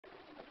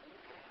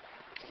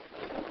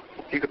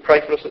If you could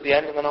pray for us at the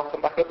end and then I'll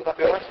come back up, would that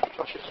be alright?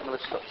 Josh, some of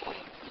this stuff.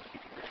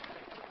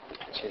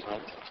 Cheers,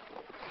 mate.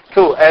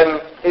 Cool.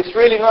 It's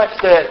really nice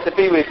to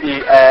be with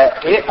you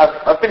here.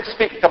 I've been to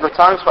speak a couple of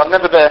times, but I've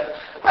never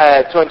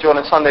joined you on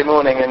a Sunday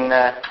morning, and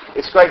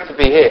it's great to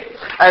be here.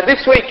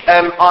 This week,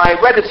 I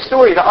read a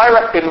story that I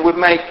reckon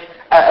would make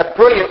a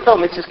brilliant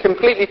film. This is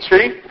completely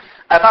true.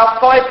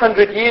 About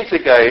 500 years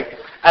ago,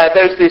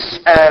 there was this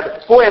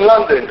boy in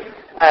London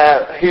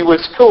who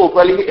was called,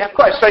 well, he had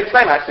quite a strange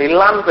name actually,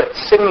 Lambert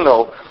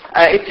Simnel.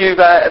 If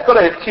you've got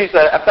to choose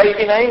a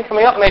baby name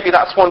coming up, maybe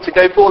that's one to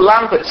go for,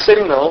 Lambert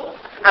Simnel.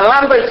 And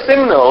Lambert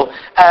Simnel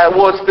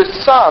was the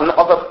son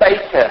of a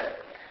baker.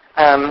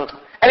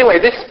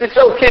 Anyway, this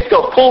little kid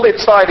got pulled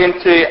inside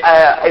into,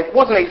 it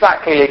wasn't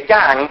exactly a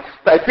gang,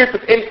 but a group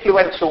of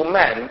influential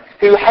men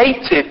who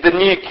hated the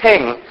new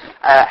king,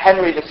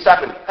 Henry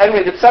VII.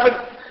 Henry VII,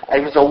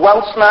 he was a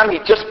Welshman,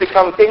 he'd just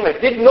become king, they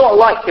did not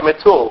like him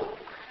at all.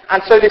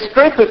 And so this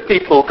group of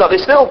people got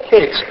this little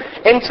kid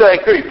into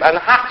their group and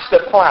hatched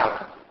a plan.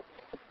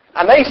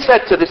 And they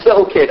said to this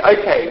little kid,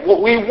 okay,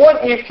 what we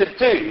want you to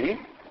do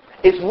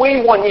is we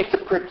want you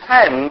to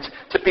pretend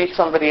to be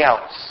somebody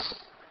else.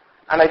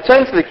 And they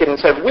turned to the kid and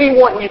said, we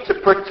want you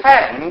to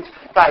pretend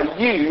that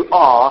you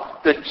are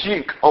the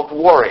Duke of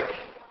Warwick.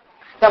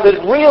 Now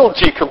the real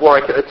Duke of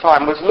Warwick at the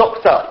time was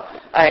locked up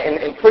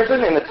in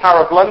prison in the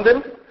Tower of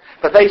London.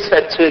 But they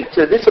said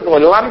to this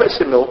boy, Lambert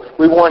Simnel,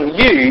 we want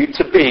you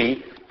to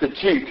be the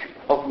Duke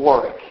of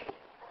Warwick.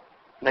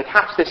 And they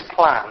hatched this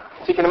plan.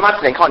 So you can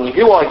imagine it, can't you?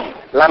 Who are you?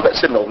 Lambert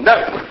Simnel. No.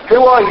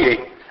 Who are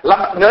you?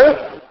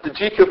 No. The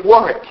Duke of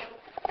Warwick.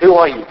 Who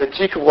are you? The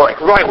Duke of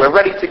Warwick. Right, we're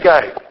ready to go.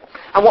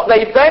 And what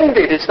they then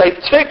did is they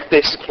took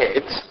this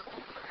kid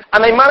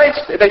and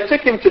they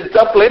took him to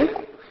Dublin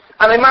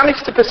and they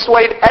managed to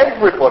persuade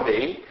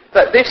everybody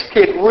that this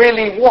kid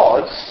really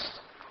was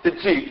the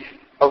Duke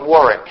of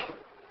Warwick.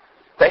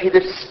 That he'd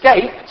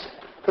escaped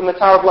from the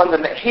Tower of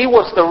London, that he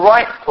was the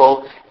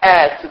rightful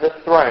heir to the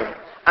throne.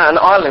 And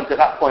Ireland at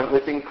that point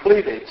was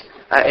included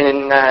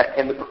in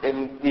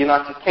the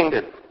United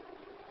Kingdom.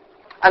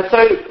 And so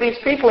these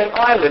people in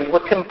Ireland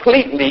were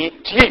completely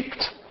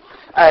duped.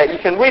 You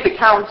can read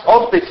accounts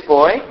of this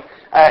boy.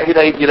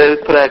 They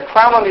put a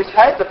crown on his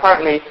head.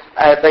 Apparently,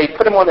 they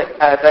put him on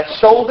their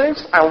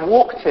shoulders and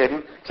walked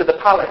him to the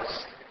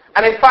palace.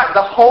 And in fact,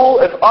 the whole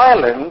of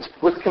Ireland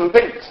was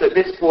convinced that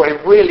this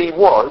boy really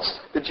was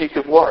the Duke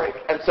of Warwick.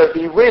 And so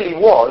he really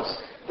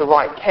was the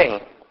right king.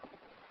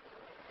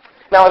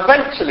 Now,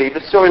 eventually, the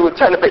story would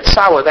turn a bit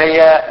sour. They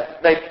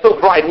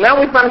thought, right,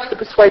 now we've managed to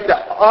persuade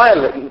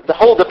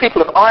the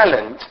people of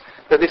Ireland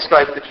that this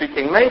guy's the true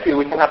king. Maybe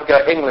we can have a go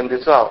at England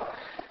as well.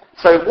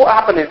 So what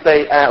happened is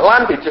they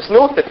landed just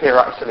north of here,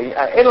 actually,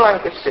 in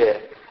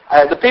Lancashire.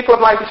 The people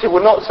of Lancashire were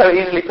not so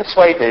easily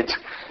persuaded.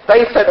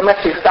 They sent a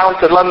message down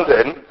to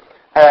London,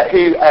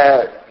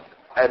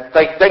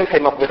 they then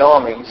came up with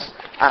armies.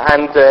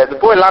 And the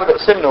boy Lambert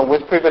Simnel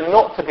was proven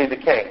not to be the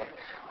king.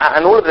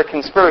 And all of the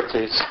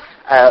conspirators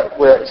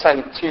were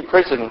sent to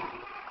prison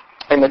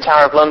in the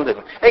Tower of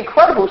London.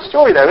 Incredible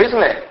story though,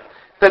 isn't it?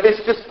 That this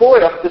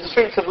boy off the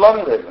streets of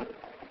London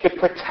could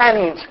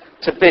pretend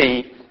to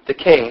be the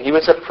king. He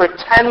was a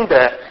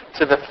pretender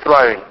to the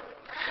throne.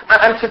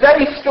 And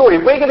today's story,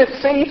 we're going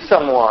to see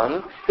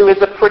someone who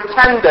is a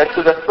pretender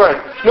to the throne.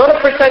 Not a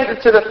pretender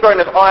to the throne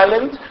of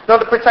Ireland,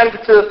 not a pretender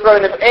to the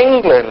throne of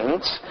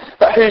England,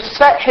 but who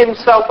set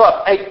himself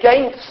up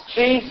against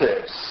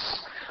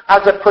Jesus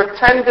as a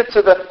pretender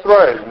to the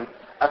throne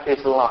of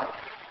his life.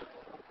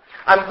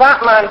 And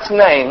that man's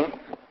name,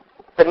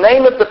 the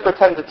name of the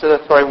pretender to the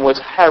throne was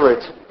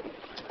Herod.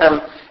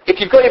 If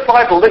you've got your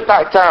Bible, look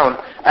back down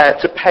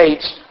to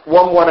page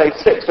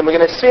 1106, and we're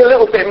going to see a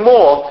little bit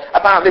more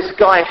about this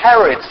guy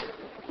Herod.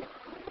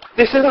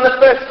 This isn't the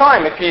first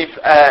time, if you've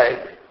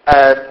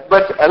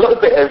read a little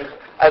bit of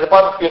the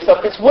Bible for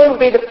yourself, this won't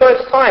be the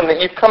first time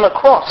that you've come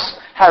across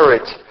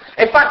Herod.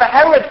 In fact, the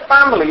Herod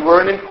family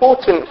were an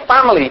important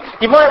family.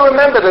 You might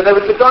remember that there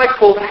was a guy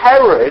called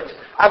Herod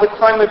at the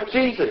time of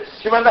Jesus.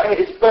 Do you remember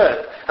his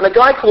birth? And a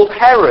guy called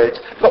Herod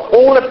put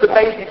all of the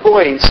baby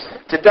boys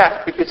to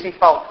death because he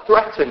felt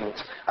threatened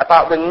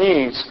about the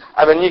news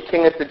of a new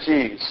king of the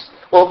Jews.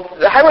 Well,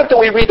 the Herod that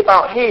we read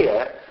about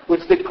here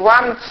was the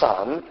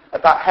grandson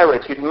of that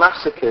Herod who'd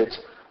massacred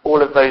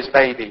all of those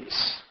babies.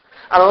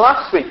 And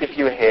last week, if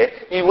you were here,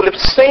 you will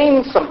have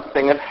seen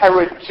something of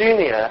Herod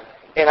Jr.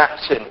 in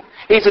action.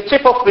 He's a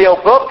chip off the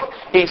old block.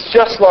 He's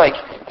just like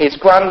his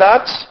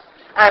granddad.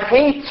 And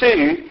he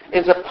too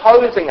is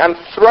opposing and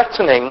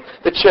threatening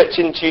the church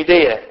in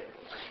Judea.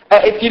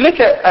 If you look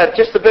at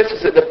just the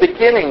verses at the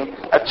beginning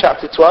of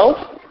chapter 12,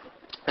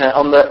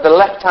 on the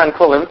left-hand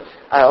column,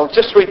 I'll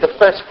just read the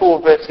first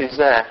 4 verses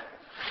there.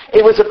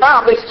 It was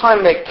about this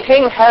time that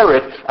King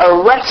Herod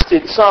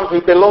arrested some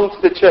who belonged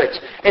to the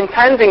church,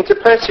 intending to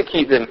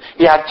persecute them.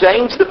 He had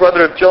James, the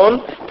brother of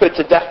John, put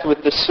to death with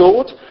the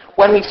sword.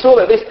 When he saw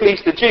that this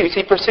pleased the Jews,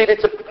 he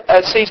proceeded to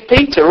seize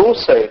Peter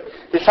also.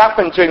 This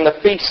happened during the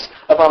Feast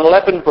of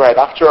Unleavened Bread.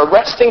 After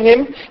arresting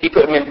him, he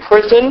put him in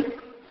prison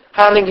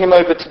handing him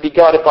over to be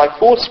guarded by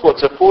 4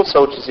 squads of 4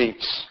 soldiers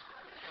each.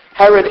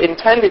 Herod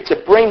intended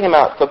to bring him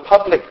out for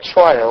public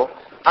trial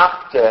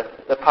after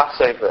the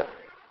Passover.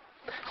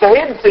 So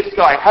here's this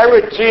guy,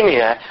 Herod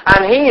Jr.,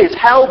 and he is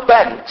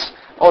hell-bent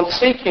on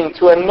seeking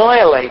to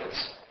annihilate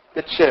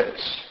the church.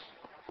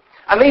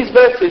 And these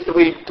verses that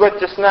we read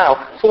just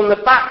now form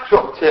the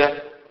backdrop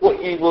to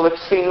what you will have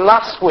seen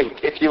last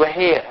week if you were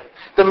here.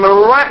 The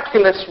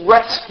miraculous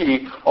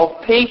rescue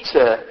of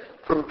Peter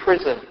from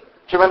prison.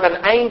 Do you remember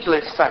an angel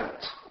is sent?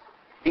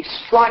 He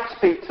strikes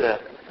Peter,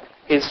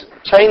 his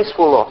chains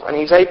fall off, and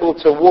he's able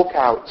to walk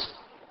out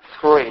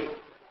free.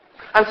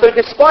 And so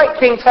despite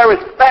King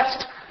Herod's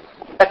best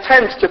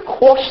attempts to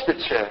quash the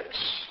church,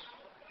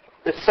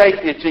 the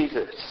Saviour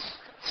Jesus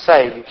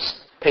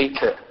saves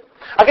Peter.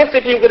 I guess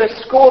if you're going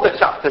to score the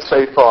chapter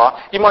so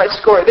far, you might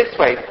score it this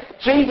way.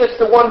 Jesus,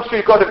 the one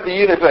true God of the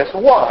universe,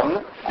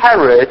 1,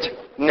 Herod,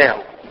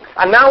 0.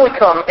 And now we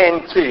come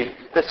into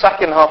the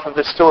second half of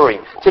the story.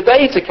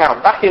 Today's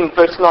account, back in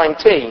verse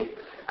 19,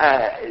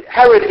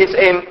 Herod is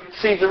in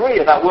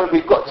Caesarea, that word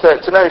we've got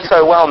to know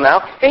so well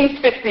now. He's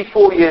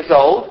 54 years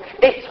old.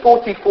 It's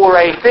 44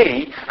 AD.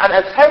 And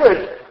as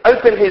Herod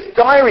opened his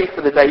diary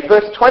for the day,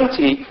 verse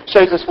 20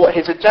 shows us what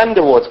his agenda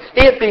was.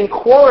 He had been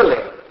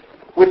quarrelling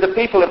with the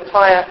people of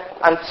Tyre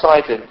and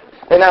Sidon.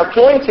 They now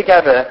joined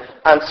together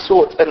and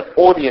sought an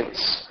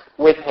audience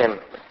with him.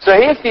 So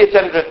here's the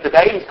agenda of the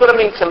day. He's got to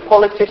meet some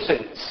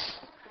politicians.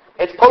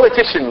 It's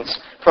politicians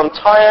from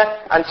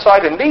Tyre and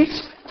Sidon.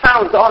 These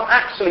towns aren't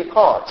actually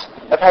part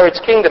of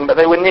Herod's kingdom, but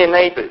they were near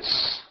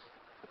neighbours.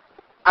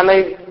 And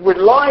they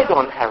relied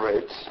on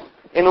Herod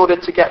in order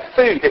to get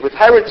food. It was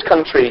Herod's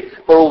country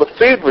where all the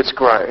food was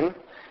grown,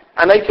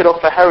 and they could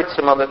offer Herod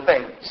some other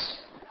things.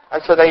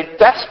 And so they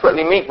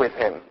desperately meet with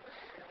him.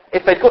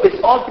 If they've got this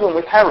argument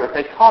with Herod,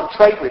 they can't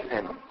trade with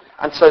him,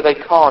 and so they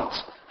can't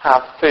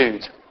have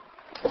food.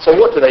 So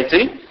what do?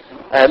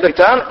 Look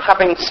down.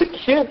 Having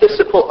secured the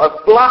support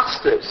of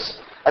Blastus,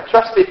 a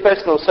trusted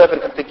personal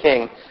servant of the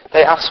king,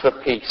 they ask for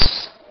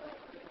peace.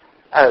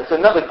 It's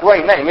another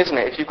great name, isn't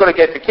it? If you've got to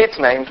go for kids'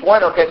 names, why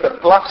not go for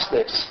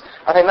Blastus?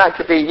 I think that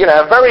could be,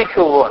 a very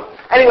cool one.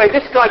 Anyway,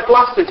 this guy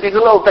Blastus, he's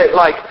a little bit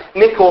like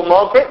Nick or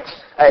Margaret,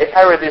 if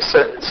Herod is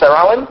Sir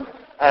Alan.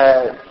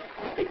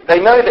 They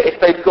know that if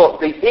they've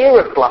got the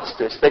ear of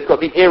Blastus, they've got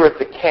the ear of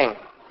the king.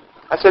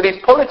 And so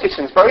these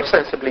politicians very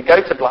sensibly go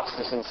to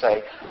Blastus and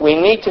say, we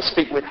need to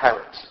speak with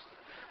Herod.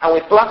 And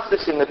with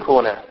Blastus in the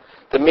corner,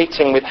 the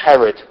meeting with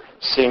Herod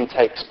soon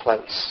takes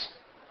place.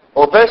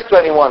 Well, verse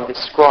 21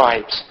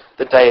 describes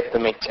the day of the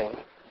meeting.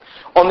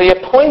 On the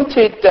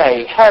appointed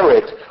day,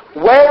 Herod,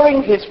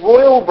 wearing his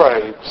royal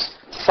robes,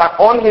 sat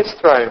on his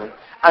throne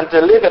and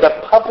delivered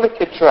a public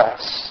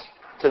address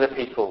to the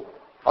people.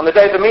 On the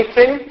day of the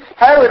meeting,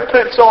 Herod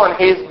puts on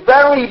his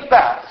very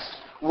best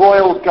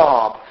royal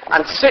garb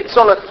and sits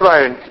on a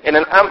throne in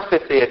an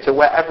amphitheatre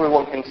where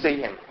everyone can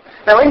see him.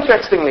 Now,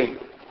 interestingly,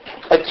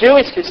 a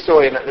Jewish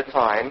historian at the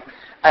time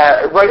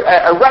wrote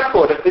a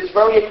record of this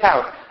very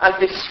account and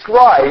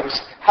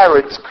describes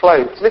Herod's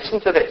clothes.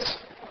 Listen to this.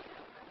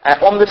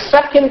 On the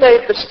second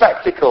day of the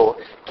spectacle,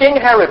 King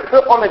Herod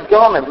put on a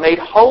garment made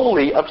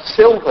wholly of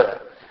silver,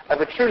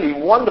 of a truly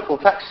wonderful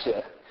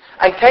texture,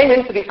 and came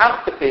into the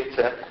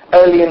amphitheatre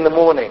early in the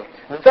morning.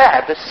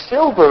 There, the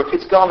silver of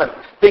his garment,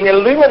 being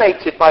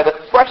illuminated by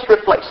the fresh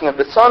reflection of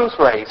the sun's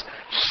rays,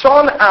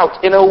 shone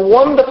out in a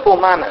wonderful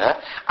manner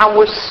and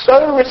was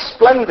so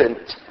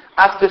resplendent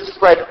as to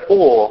spread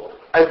awe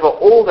over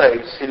all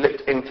those who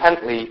looked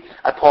intently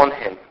upon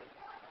him.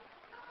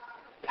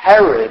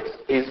 Herod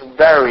is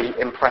very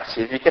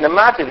impressive. You can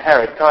imagine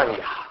Herod, can't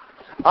you?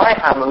 I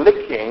am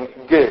looking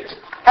good.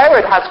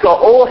 Herod has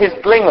got all his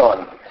bling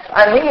on,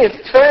 and he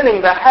is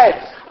turning the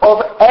heads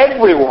of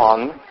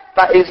everyone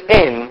that is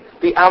in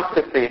the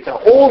amphitheatre.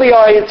 All the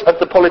eyes of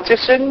the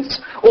politicians,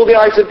 all the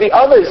eyes of the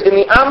others in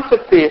the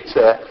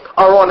amphitheatre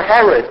are on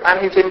Herod and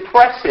his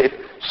impressive,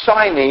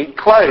 shiny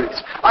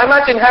clothes. I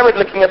imagine Herod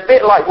looking a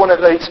bit like one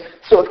of those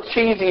sort of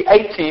cheesy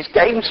 80s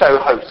game show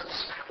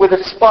hosts with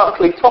a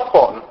sparkly top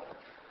on.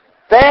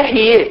 There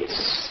he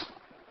is,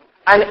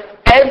 and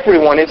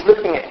everyone is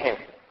looking at him.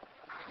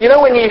 You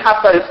know when you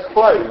have those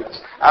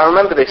clothes, I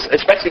remember this,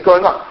 especially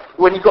growing up,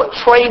 when you got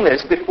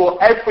trainers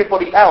before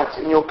everybody else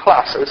in your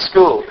class at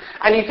school,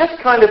 and you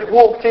just kind of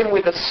walked in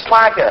with a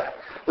swagger.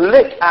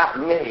 Look at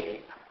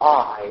me,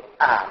 I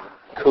am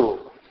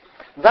cool.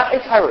 That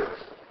is Herod.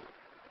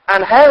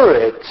 And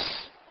Herod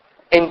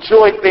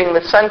enjoyed being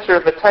the centre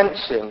of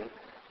attention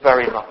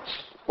very much.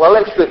 Well,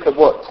 let's look at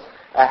what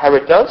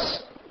Herod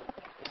does.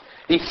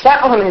 He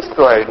sat on his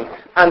throne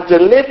and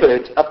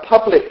delivered a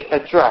public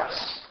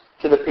address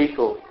to the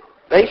people.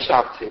 They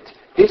shouted,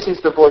 "This is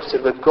the voice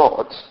of a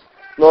God,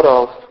 not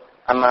of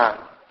a man."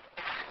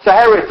 So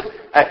Herod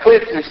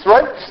clears his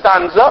throat,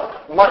 stands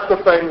up,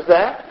 microphone's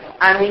there,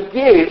 and he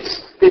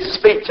gives this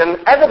speech. And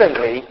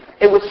evidently,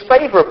 it was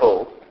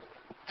favourable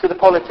to the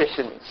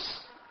politicians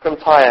from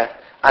Tyre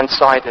and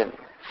Sidon,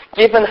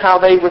 given how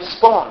they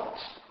respond.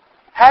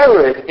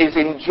 Herod is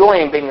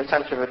enjoying being the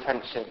centre of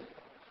attention.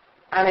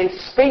 And his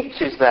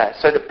speech is there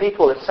so that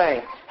people are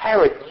saying,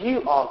 Herod,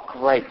 you are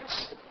great.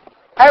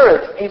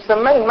 Herod, he's the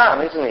main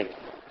man, isn't he?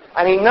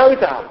 And he no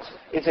doubt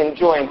is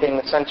enjoying being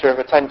the centre of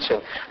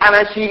attention. And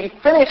as he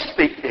finished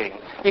speaking,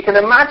 you can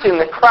imagine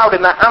the crowd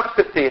in that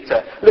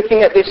amphitheatre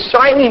looking at this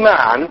shiny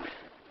man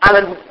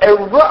and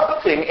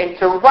erupting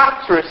into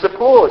rapturous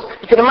applause.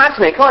 You can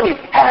imagine it, can't you?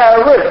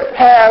 Herod,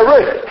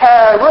 Herod,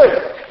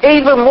 Herod.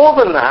 Even more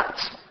than that,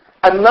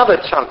 another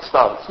chant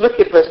starts. Look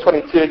at verse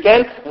 22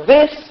 again.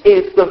 This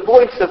is the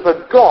voice of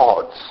a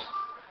God,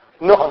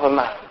 not of a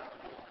man.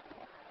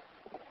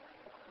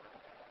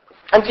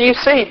 And do you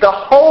see, the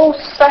whole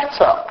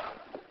setup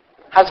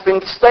has been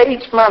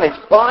stage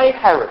managed by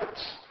Herod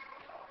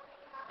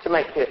to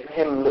make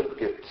him look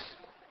good.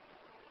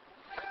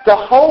 The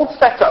whole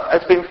setup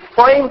has been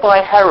framed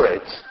by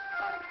Herod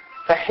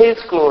for his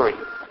glory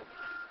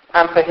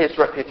and for his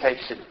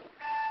reputation.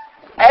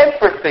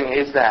 Everything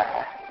is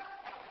there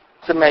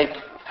to make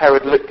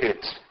Herod look good.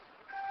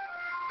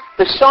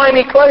 The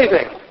shiny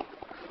clothing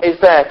is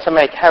there to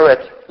make Herod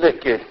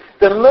look good.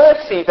 The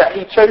mercy that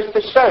he chose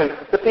to show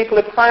the people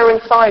of Tyre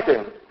and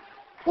Sidon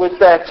was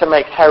there to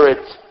make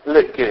Herod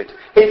look good.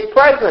 His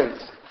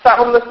presence, sat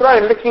on the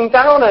throne looking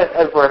down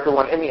over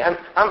everyone in the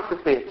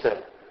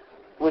amphitheatre,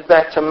 was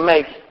there to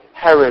make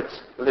Herod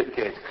look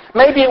good.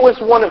 Maybe it was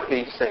one of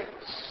these things.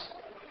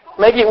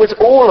 Maybe it was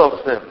all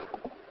of them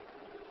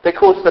that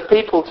caused the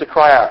people to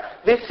cry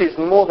out, this is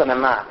more than a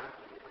man.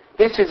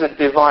 This is a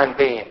divine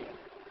being.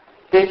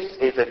 This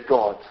is a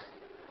God.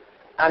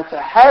 And to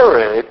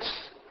Herod,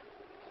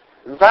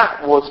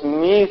 that was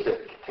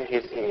music to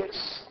his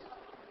ears.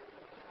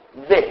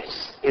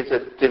 This is a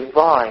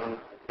divine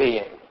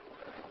being.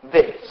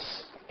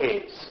 This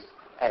is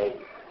a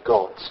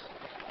God.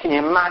 Can you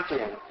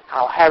imagine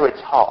how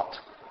Herod's heart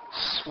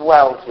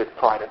swelled with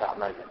pride at that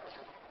moment?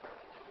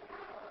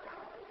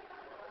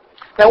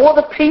 Now what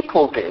the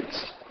people did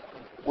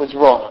was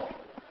wrong.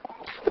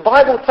 The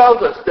Bible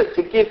tells us that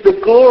to give the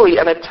glory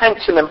and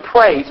attention and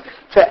praise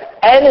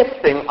to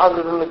anything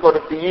other than the God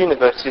of the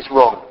universe is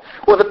wrong.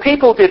 What the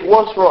people did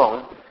was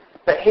wrong,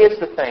 but here's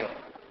the thing.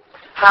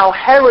 How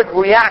Herod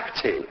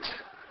reacted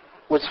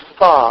was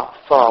far,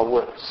 far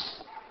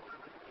worse.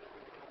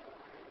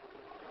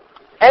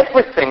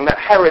 Everything that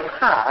Herod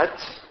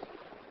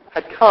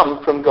had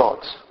come from God.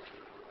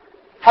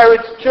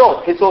 Herod's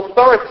job, his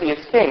authority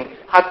as king,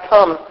 had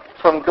come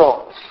from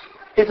God.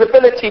 His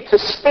ability to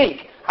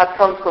speak had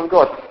come from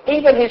God.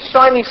 Even his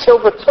shiny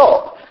silver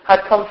top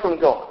had come from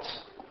God.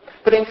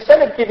 But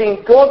instead of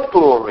giving God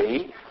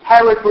glory,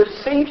 Herod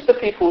receives the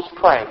people's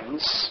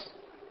praise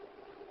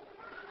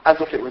as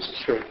if it was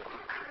true.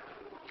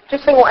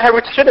 Just think what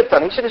Herod should have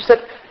done. He should have said,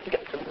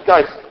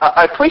 guys,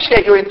 I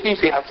appreciate your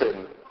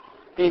enthusiasm,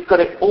 but you've got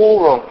it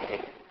all wrong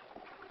here.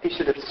 He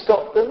should have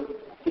stopped them.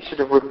 He should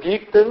have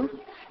rebuked them.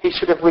 He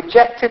should have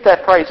rejected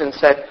their praise and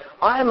said,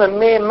 I am a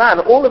mere man.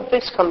 All of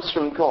this comes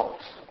from God.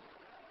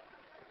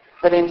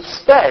 But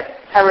instead,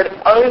 Herod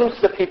owns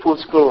the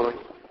people's glory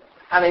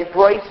and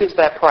embraces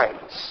their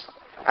praise.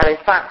 And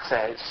in fact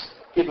says,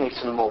 give me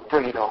some more,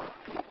 bring it on.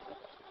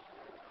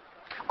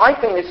 I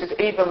think this is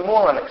even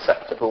more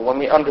unacceptable when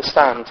we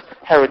understand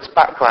Herod's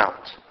background.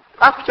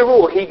 After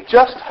all, he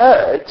just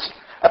heard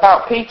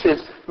about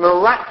Peter's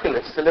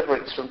miraculous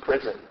deliverance from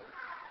prison.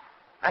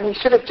 And he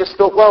should have just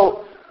thought,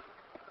 well,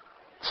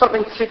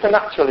 something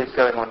supernatural is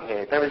going on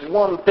here. There is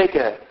one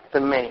bigger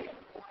than me.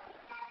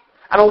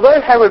 And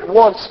although Herod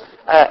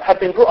had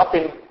been brought up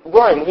in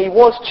Rome, he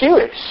was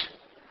Jewish.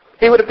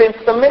 He would have been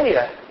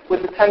familiar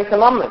with the Ten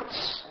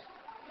Commandments.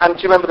 And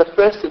do you remember the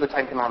first of the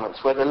Ten Commandments,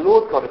 where the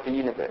Lord God of the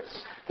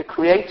universe, the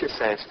Creator,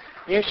 says,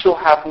 you shall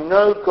have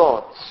no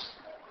gods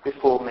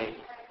before me.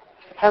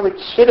 Herod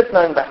should have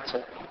known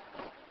better.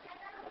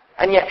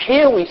 And yet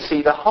here we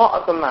see the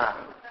heart of a man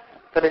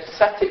that has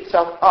set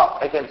itself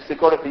up against the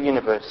God of the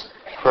universe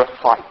for a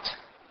fight.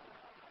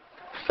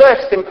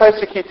 First, in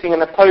persecuting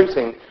and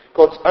opposing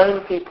God's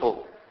own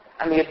people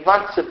and the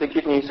advance of the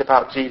good news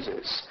about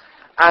Jesus.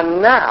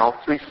 And now,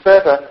 through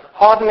further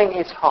hardening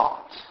his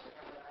heart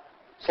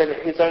so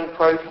that his own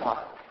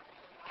profile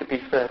could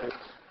be furthered.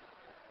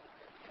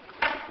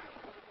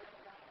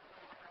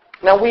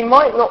 Now, we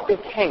might not be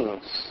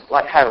kings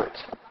like Herod.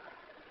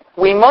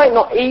 We might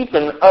not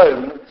even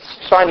own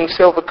shiny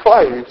silver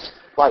clothes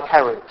like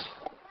Herod.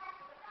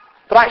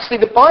 But actually,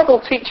 the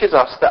Bible teaches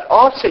us that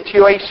our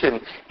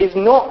situation is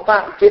not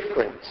that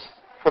different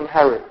from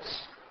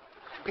Herod's.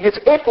 Because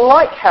if,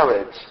 like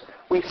Herod,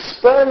 we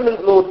spurn the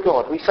Lord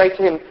God, we say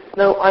to him,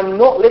 no, I'm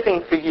not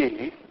living for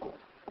you,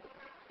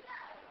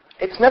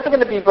 it's never going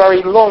to be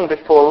very long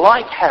before,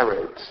 like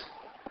Herod,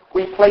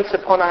 we place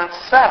upon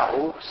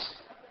ourselves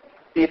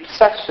the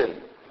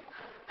obsession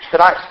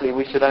that actually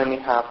we should only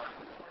have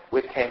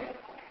with him.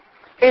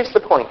 Here's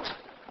the point.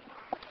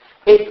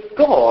 If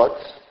God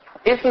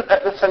isn't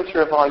at the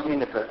centre of our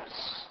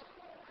universe,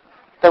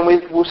 then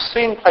we will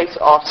soon place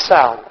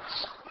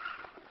ourselves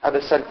at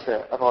the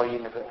centre of our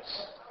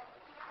universe.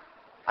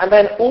 And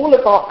then all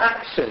of our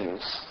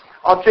actions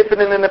are driven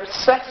in an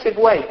obsessive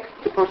way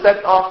to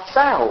present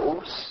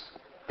ourselves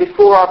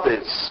before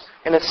others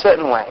in a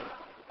certain way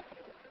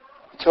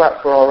to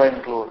act for our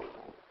own glory.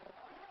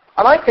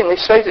 And I think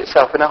this shows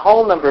itself in a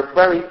whole number of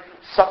very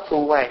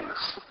subtle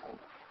ways.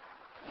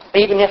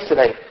 Even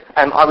yesterday,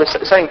 I was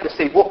saying to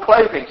Steve, what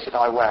clothing should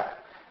I wear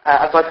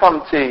as I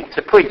come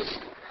to preach?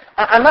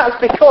 And that's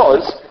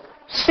because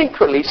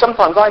secretly,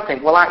 sometimes I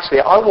think, well,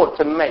 actually, I want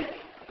to make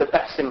the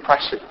best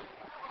impression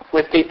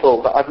with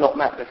people that I've not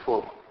met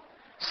before.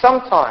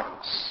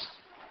 Sometimes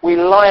we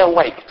lie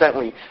awake, don't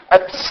we,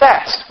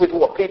 obsessed with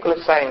what people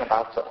are saying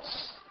about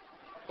us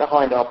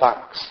behind our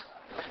backs.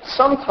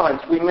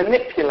 Sometimes we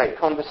manipulate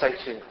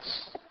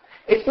conversations.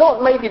 It's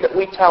not maybe that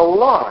we tell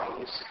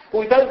lies, but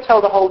we don't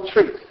tell the whole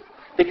truth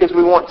because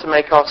we want to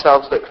make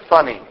ourselves look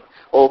funny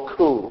or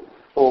cool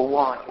or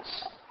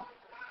wise.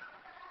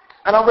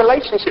 And our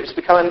relationships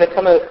become a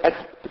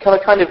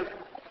kind of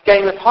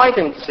game of hide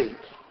and seek,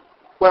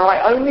 where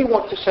I only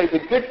want to show the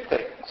good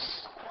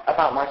things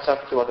about myself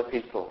to other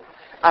people,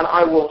 and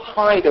I will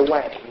hide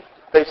away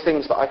those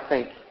things that I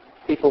think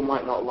people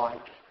might not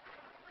like.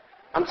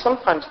 I'm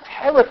sometimes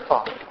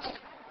terrified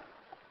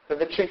that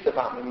the truth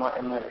about me might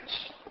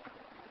emerge.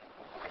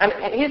 And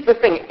here's the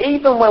thing,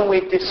 even when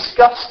we're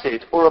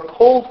disgusted or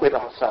appalled with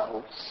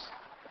ourselves,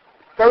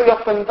 very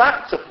often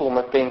that's a form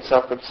of being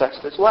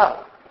self-obsessed as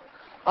well.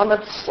 I'm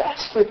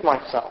obsessed with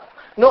myself,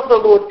 not the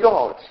Lord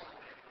God,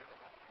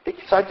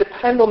 because I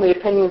depend on the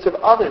opinions of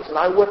others and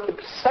I work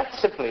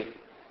obsessively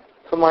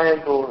for my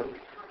own glory.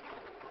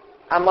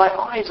 And my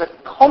eyes are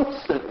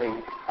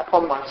constantly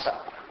upon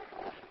myself,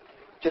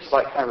 just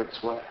like Herod's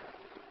were.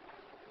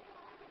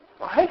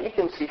 I hope you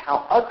can see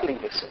how ugly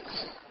this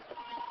is.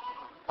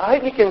 I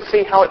hope you can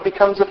see how it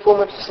becomes a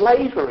form of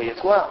slavery as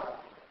well,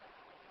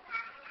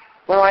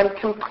 where I'm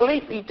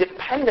completely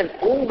dependent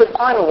all the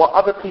time on what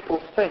other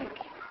people think.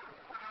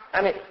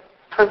 And it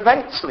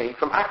prevents me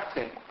from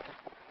acting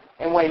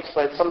in ways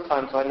where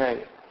sometimes I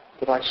know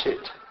that I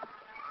should.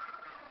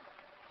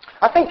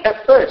 I think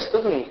at first,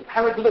 doesn't he,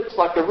 Herod looks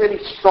like a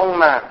really strong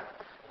man,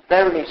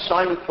 there in his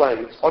shiny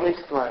clothes, on his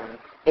throne,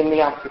 in the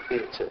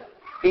amphitheatre.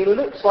 He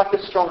looks like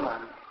a strong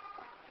man.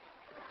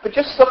 But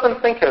just stop and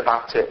think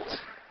about it.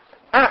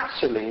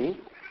 Actually,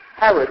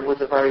 Herod was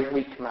a very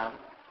weak man.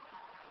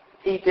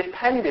 He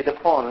depended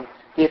upon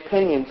the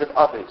opinions of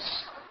others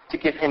to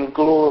give him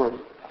glory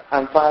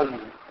and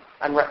value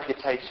and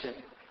reputation.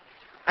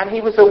 And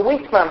he was a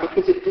weak man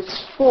because it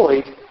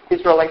destroyed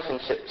his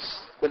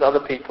relationships with other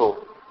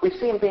people. We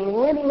see him being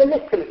really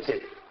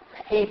manipulative.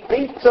 He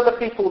beats other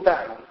people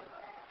down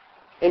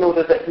in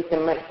order that he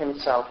can make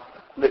himself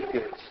look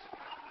good.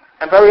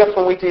 And very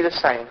often we do the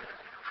same.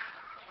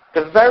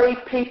 The very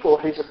people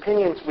whose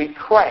opinions we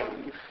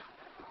crave,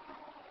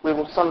 we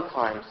will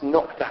sometimes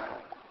knock down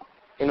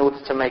in order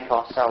to make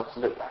ourselves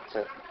look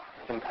better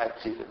compared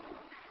to them.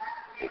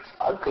 It's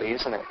ugly,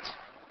 isn't it?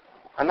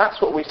 And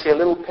that's what we see a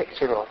little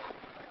picture of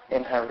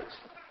in Herod.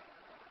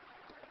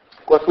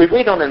 Well, if we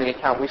read on in the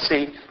account, we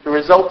see the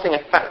resulting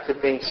effect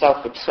of being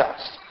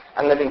self-obsessed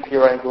and living for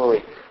your own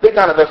glory. Look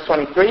down at verse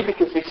 23,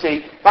 because we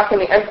see back in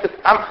the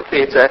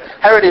amphitheatre,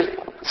 Herod is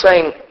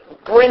saying,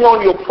 bring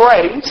on your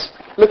praise.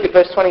 Look at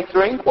verse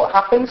 23. What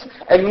happens?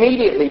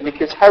 Immediately,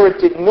 because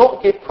Herod did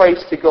not give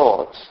praise to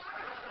God,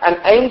 an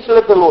angel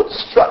of the Lord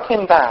struck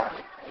him down,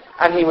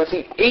 and he was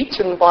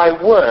eaten by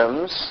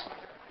worms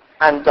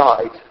and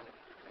died.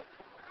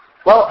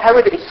 Well,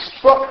 Herod is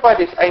struck by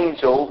this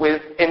angel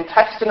with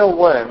intestinal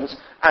worms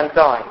and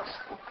dies.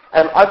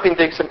 I've been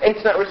doing some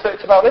internet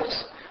research about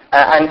this,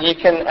 and you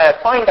can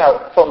find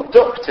out from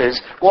doctors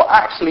what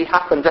actually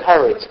happened to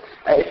Herod.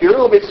 If you're a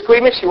little bit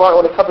squeamish, you might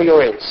want to cover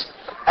your ears.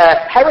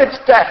 Herod's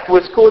death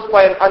was caused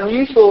by an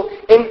unusual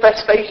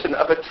infestation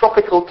of a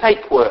tropical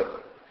tapeworm.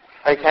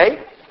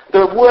 Okay?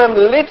 The worm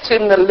lives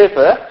in the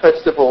liver,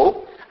 first of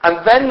all,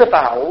 and then the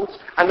bowels,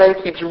 and then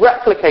keeps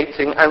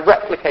replicating and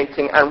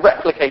replicating and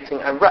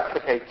replicating and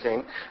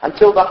replicating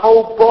until the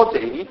whole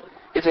body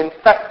is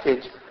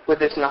infected with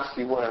this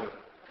nasty worm.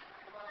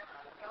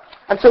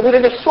 And so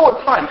within a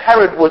short time,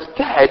 Herod was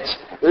dead,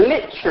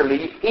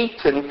 literally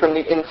eaten from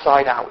the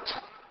inside out,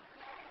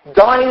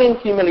 dying in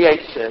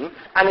humiliation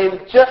and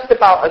in just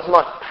about as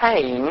much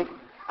pain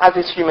as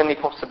is humanly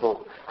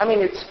possible. I mean,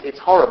 it's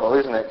horrible,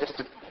 isn't it? Just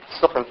to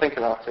stop and think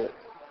about it.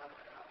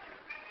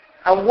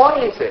 And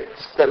why is it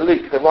that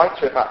Luke, the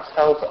writer of Acts,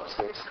 tells us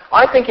this?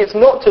 I think it's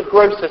not to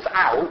gross us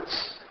out,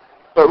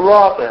 but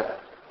rather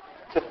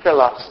to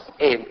fill us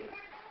in.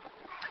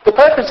 The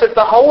purpose of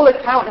the whole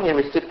account here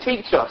is to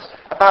teach us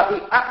about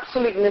the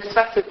absolute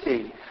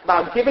necessity,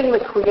 about giving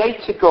the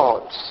Creator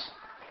God,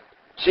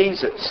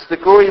 Jesus, the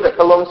glory that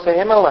belongs to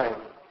Him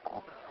alone,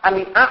 and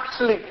the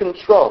absolute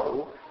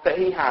control that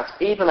He has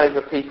even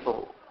over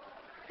people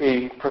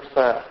who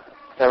prefer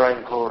their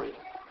own glory.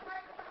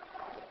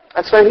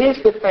 And so here's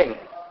the thing.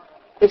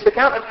 This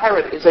account of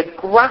Herod is a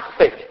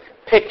graphic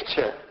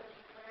picture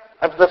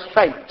of the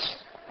fate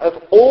of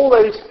all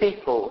those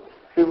people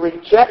who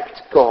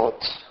reject God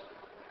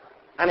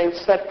and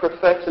instead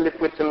prefer to live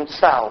with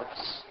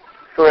themselves,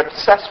 who are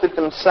obsessed with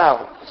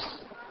themselves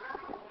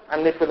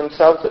and live with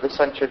themselves at the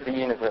centre of the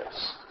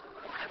universe.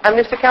 And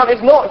this account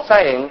is not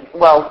saying,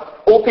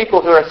 well, all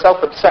people who are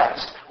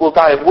self-obsessed will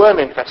die of worm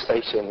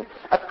infestation.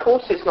 Of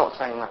course it's not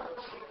saying that.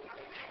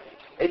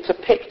 It's a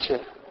picture.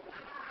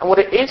 And what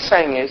it is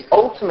saying is,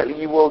 ultimately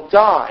you will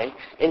die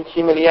in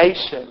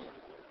humiliation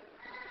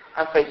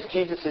and face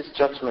Jesus'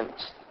 judgment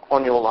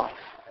on your life.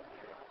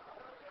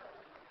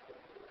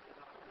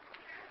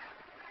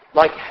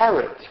 Like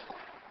Herod,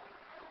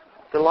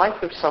 the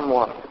life of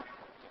someone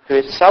who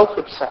is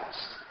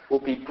self-obsessed will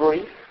be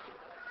brief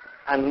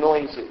and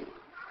noisy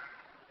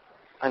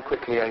and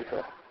quickly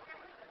over.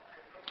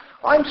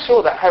 I'm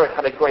sure that Herod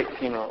had a great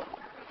funeral.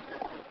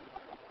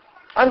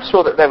 I'm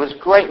sure that there was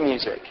great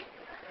music.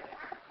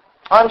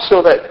 I'm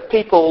sure that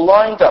people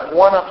lined up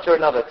one after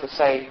another to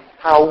say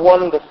how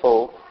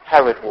wonderful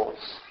Herod was,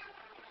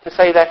 to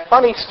say their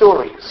funny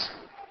stories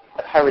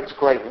of Herod's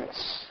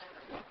greatness.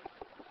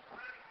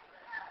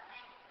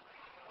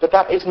 But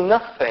that is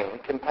nothing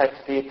compared to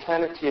the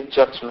eternity of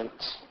judgment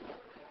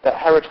that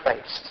Herod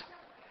faced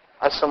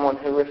as someone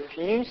who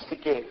refused to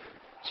give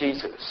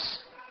Jesus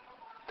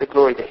the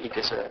glory that he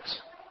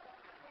deserves.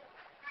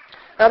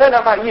 Now, I don't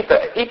know about you,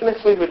 but even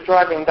as we were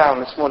driving down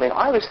this morning,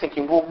 I was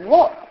thinking, well,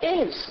 what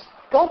is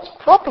God's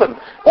problem?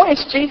 What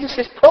is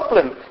Jesus'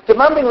 problem?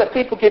 Demanding that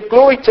people give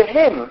glory to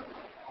him.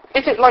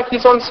 Is it like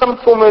he's on some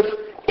form of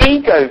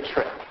ego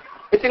trip?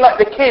 Is he like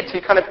the kid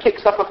who kind of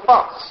kicks up a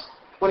fuss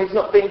when he's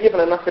not being given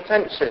enough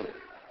attention?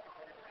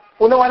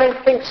 Well, no, I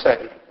don't think so.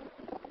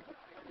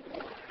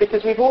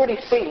 Because we've already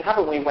seen,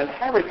 haven't we, when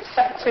Herod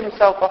sets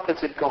himself up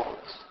as a god,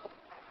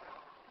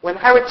 when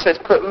Herod says,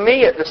 put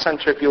me at the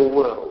centre of your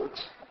world,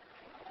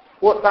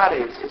 what that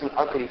is an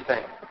ugly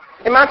thing.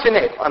 Imagine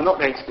if, I'm not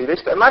going to do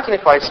this, but imagine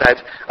if I said,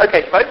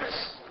 okay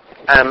folks,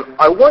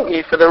 I want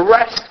you for the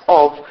rest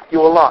of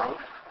your life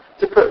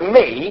to put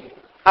me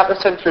at the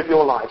centre of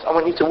your lives. I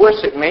want you to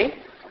worship me,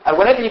 and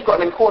whenever you've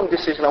got an important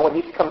decision, I want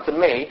you to come to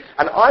me,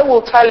 and I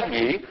will tell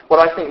you what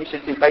I think you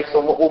should do based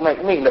on what will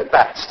make me look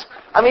best.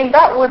 I mean,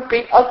 that would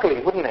be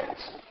ugly, wouldn't it?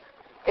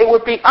 It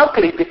would be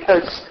ugly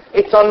because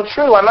it's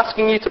untrue. I'm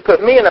asking you to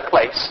put me in a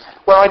place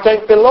where I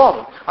don't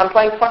belong. I'm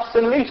playing fast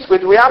and loose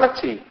with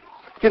reality.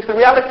 Because the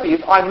reality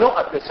is I'm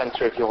not at the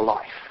centre of your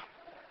life.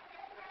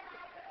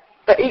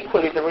 But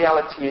equally the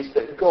reality is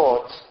that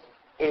God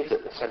is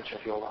at the centre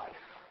of your life.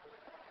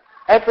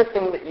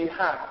 Everything that you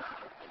have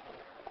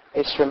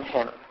is from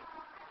him.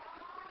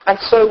 And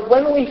so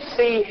when we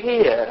see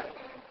here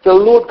the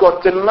Lord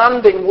God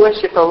demanding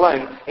worship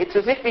alone, it's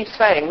as if he's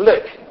saying,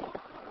 look,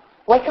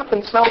 wake up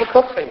and smell the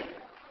coffee.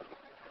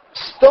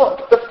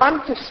 Stop the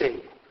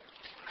fantasy.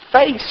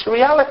 Face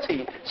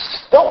reality.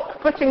 Stop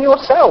putting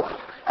yourself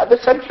at the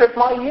centre of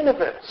my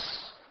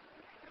universe.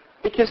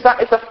 Because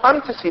that is a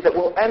fantasy that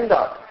will end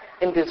up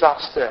in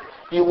disaster.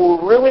 You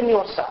will ruin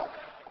yourself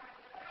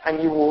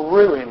and you will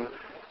ruin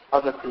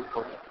other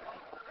people.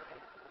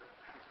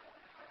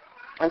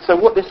 And so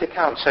what this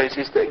account shows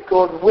is that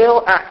God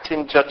will act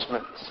in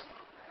judgment.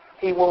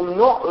 He will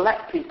not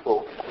let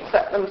people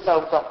set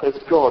themselves up as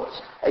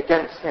gods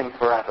against him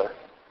forever.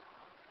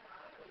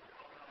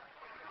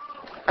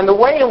 And the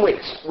way in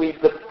which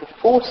the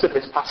force of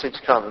this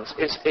passage comes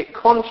is it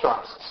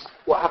contrasts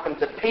what happened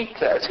to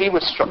Peter as he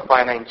was struck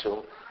by an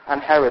angel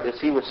and Herod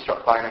as he was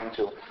struck by an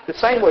angel. The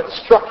same word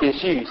struck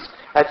is used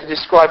to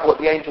describe what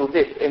the angel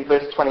did in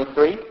verse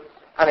 23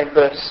 and in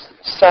verse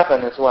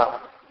 7 as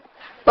well.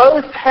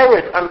 Both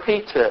Herod and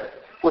Peter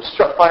were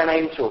struck by an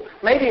angel.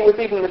 Maybe it was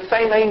even the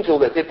same angel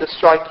that did the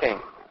striking.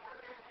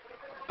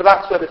 But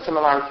that's where the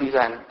similarities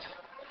end.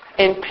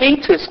 In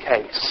Peter's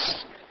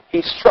case,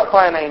 he's struck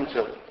by an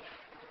angel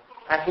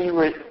and he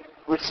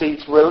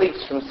receives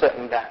release from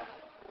certain death.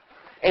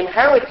 In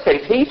Herod's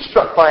case, he's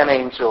struck by an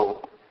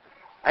angel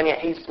and yet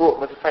he's brought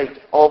the fate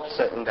of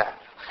certain death.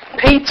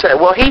 Peter,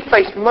 well, he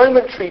faced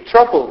momentary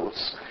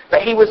troubles,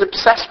 but he was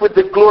obsessed with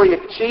the glory of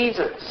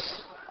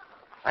Jesus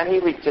and he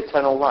reached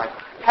eternal life.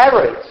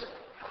 Herod,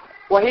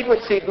 well, he'd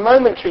received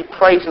momentary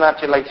praise and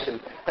adulation,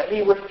 but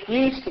he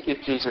refused to give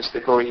Jesus the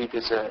glory he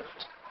deserved.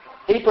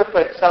 He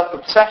preferred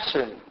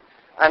self-obsession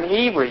and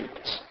he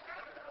reaped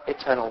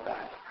eternal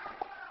death.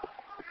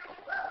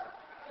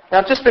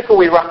 Now, just before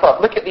we wrap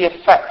up, look at the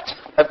effect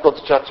of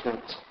God's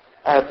judgment.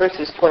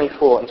 Verses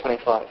 24 and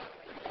 25.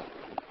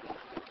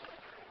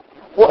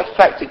 What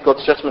effect did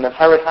God's judgment of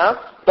Herod have?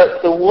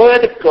 But the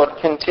word of God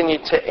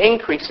continued to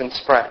increase and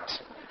spread.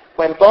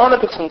 When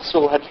Barnabas and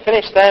Saul had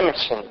finished their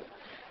mission,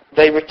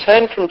 they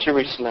returned from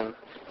Jerusalem,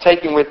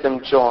 taking with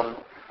them John,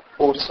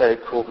 also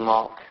called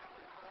Mark.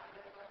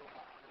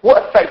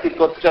 What effect did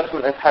God's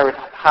judgment of Herod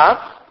have?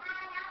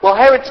 Well,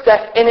 Herod's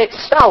death in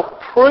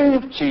itself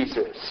proved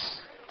Jesus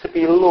to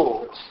be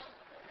Lord,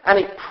 and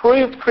it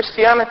proved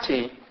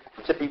Christianity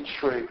to be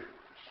true.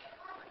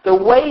 The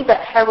way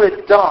that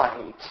Herod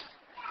died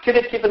could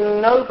have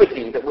given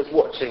nobody that was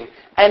watching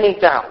any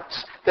doubt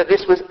that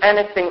this was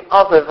anything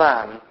other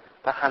than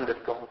the hand of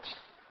God,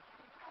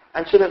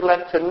 and should have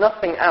led to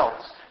nothing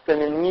else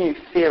than a new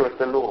fear of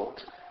the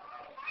Lord.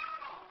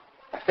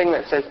 A thing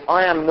that says,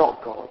 I am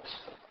not God,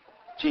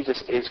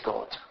 Jesus is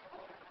God.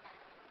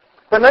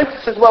 But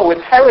notice as well, with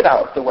Herod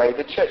out of the way,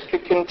 the church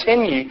could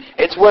continue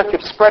its work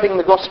of spreading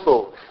the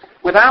gospel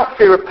without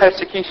fear of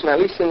persecution, at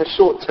least in the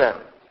short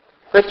term.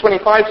 Verse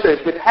 25 says,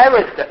 with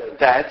Herod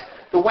dead,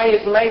 the way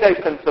is made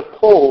open for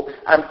Paul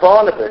and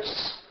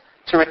Barnabas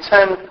to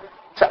return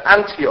to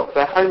Antioch,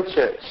 their home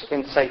church,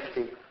 in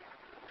safety.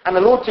 And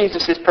the Lord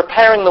Jesus is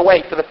preparing the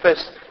way for the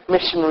first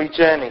missionary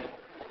journey,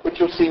 which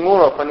you'll see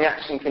more of when the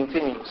action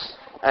continues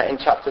in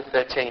chapter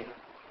 13.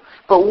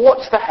 But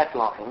what's the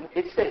headline?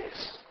 It's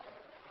this.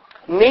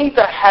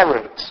 Neither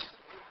Herod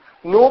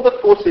nor the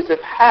forces of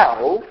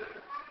hell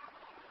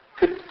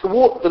could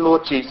thwart the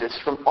Lord Jesus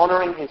from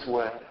honouring his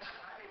word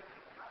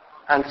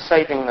and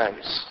saving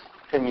those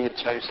whom he had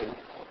chosen.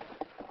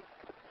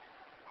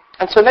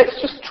 And so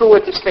let's just draw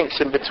a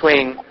distinction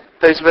between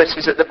those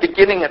verses at the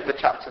beginning of the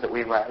chapter that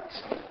we read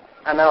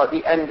and now at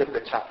the end of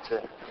the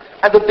chapter.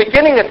 At the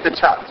beginning of the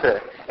chapter,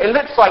 it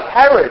looks like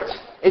Herod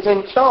is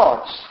in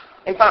charge.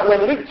 In fact,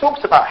 when Luke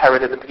talks about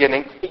Herod at the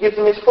beginning, he gives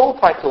him his full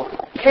title,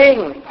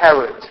 King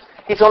Herod.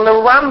 He's on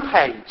the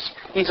rampage.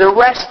 He's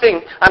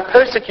arresting and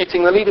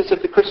persecuting the leaders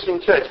of the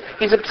Christian church.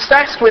 He's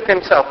obsessed with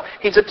himself.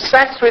 He's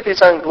obsessed with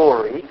his own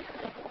glory.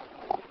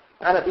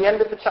 And at the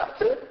end of the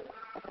chapter,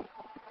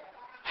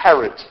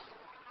 Herod,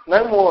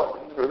 no more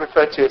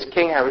referred to as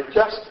King Herod,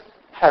 just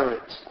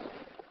Herod,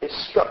 is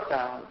struck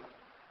down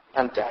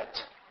and dead.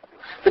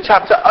 The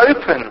chapter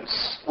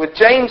opens with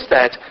James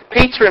dead,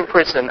 Peter in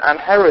prison, and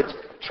Herod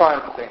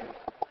triumphing.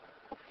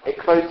 It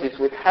closes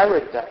with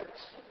Herod dead,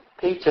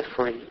 Peter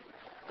free,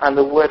 and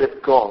the word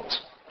of God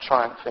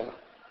triumphing.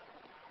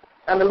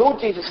 And the Lord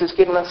Jesus has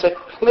given us a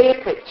clear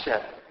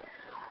picture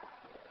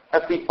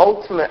of the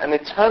ultimate and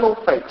eternal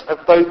fate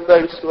of both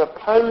those who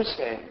oppose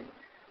him,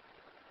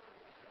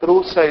 but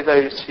also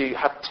those who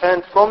have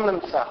turned from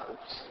themselves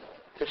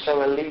to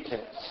show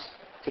allegiance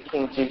to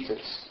King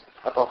Jesus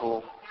above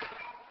all.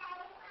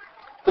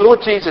 The Lord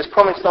Jesus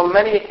promised on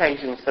many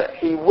occasions that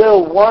he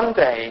will one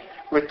day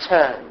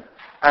return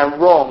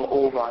and wrong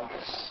all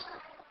rights.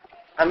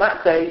 And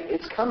that day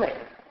is coming.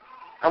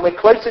 And we're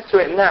closer to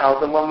it now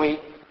than when we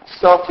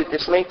started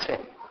this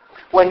meeting.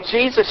 When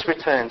Jesus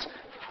returns,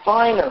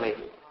 finally,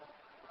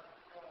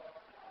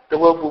 the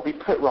world will be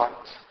put right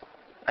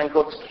and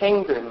God's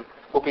kingdom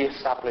will be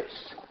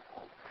established.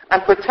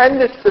 And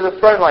pretenders to the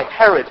throne like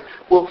Herod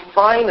will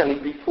finally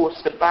be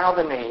forced to bow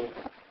the knee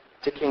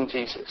to King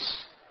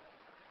Jesus.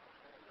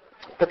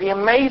 But the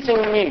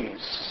amazing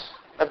news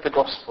of the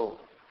gospel,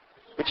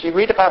 which you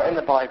read about in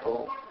the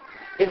Bible,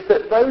 is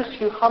that those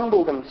who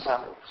humble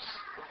themselves,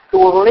 who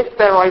will lift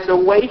their eyes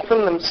away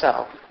from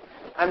themselves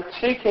and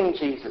to King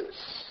Jesus,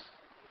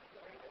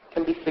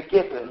 can be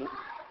forgiven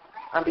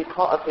and be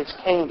part of his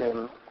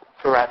kingdom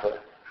forever.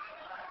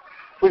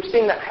 We've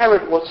seen that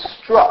Herod was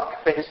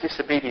struck for his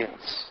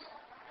disobedience.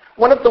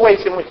 One of the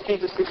ways in which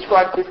Jesus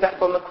described his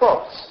death on the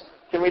cross,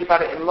 you can read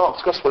about it in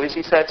Mark's Gospel, is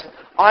he said,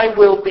 I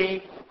will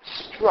be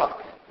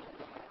struck.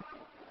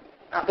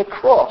 At the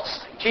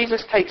cross,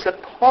 Jesus takes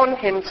upon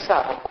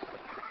himself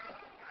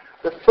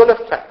the full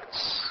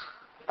effects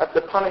of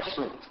the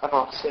punishment of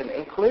our sin,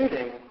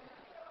 including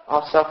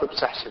our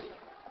self-obsession,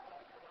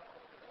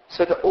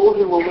 so that all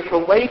who will look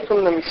away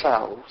from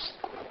themselves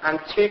and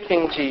to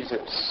King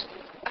Jesus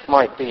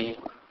might be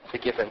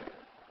forgiven.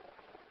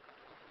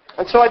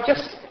 And so I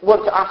just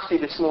want to ask you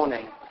this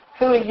morning,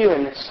 who are you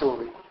in this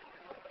story?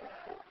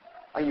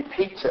 Are you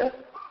Peter?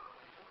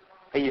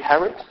 Are you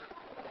Herod?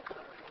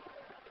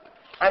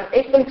 And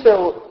if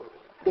until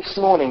this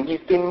morning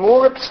you've been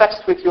more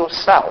obsessed with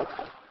yourself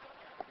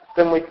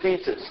than with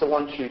Jesus, the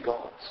one true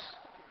God,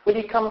 will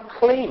you come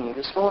clean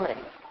this morning?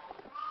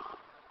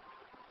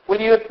 Will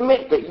you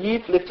admit that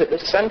you've lived at the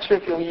centre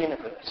of your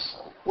universe?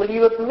 Will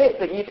you admit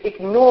that you've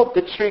ignored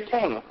the true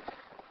King?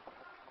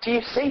 Do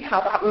you see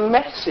how that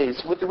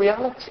messes with the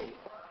reality?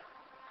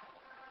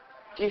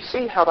 Do you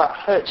see how that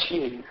hurts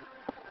you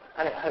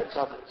and it hurts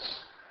others?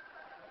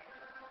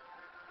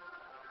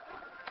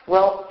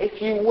 Well,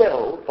 if you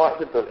will bite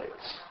the bullet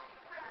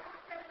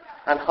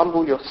and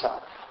humble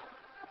yourself,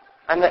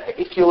 and that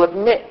if you'll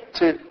admit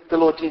to the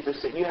Lord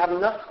Jesus that you have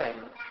nothing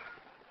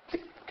to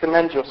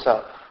commend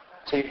yourself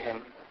to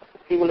him,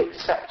 he will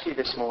accept you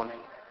this morning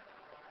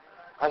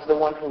as the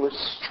one who was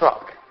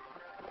struck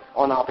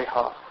on our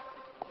behalf.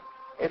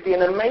 It'd be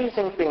an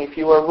amazing thing if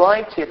you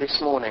arrived here this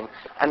morning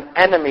an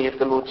enemy of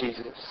the Lord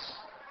Jesus,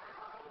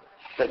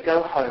 but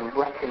go home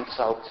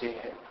reconciled to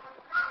him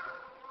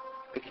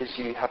because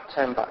you have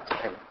turned back to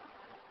him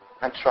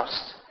and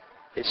trust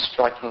is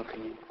striking for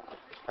you.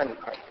 Let me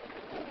pray.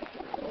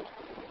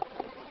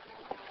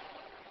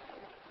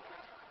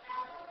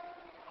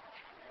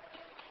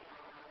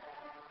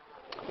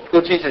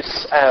 Lord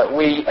Jesus,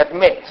 we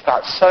admit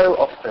that so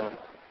often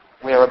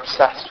we are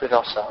obsessed with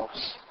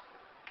ourselves.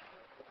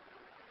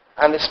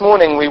 And this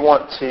morning we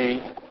want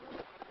to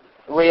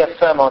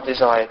reaffirm our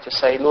desire to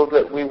say, Lord,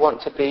 look, we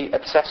want to be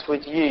obsessed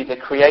with you, the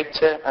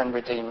Creator and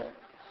Redeemer,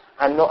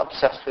 and not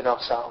obsessed with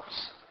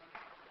ourselves.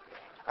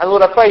 And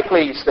Lord, I pray,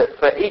 please, that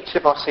for each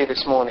of us here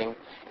this morning,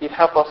 you'd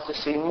help us to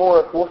see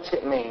more of what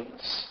it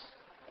means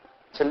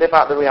to live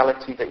out the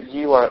reality that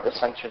you are at the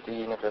centre of the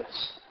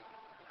universe.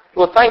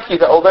 Lord, thank you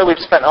that although we've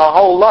spent our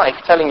whole life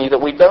telling you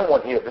that we don't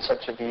want you at the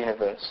centre of the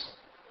universe,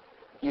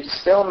 you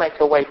still make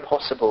a way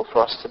possible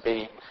for us to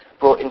be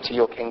brought into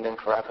your kingdom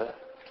forever.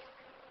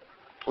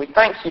 We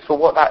thank you for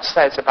what that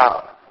says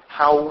about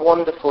how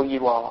wonderful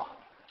you are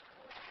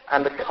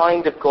and the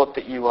kind of God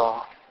that you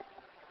are.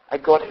 A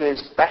God who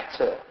is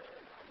better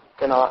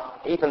than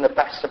even the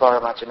best of our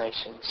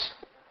imaginations.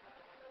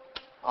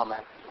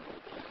 Amen.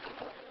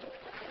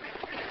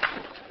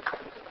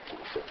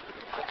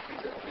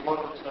 One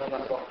more turn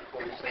that off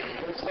before you sing.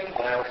 We're going to sing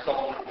now a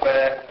song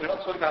where we're not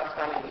talking about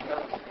standing in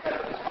front of the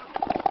parents.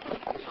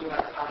 We're talking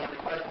about standing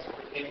in front of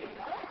the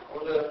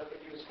king.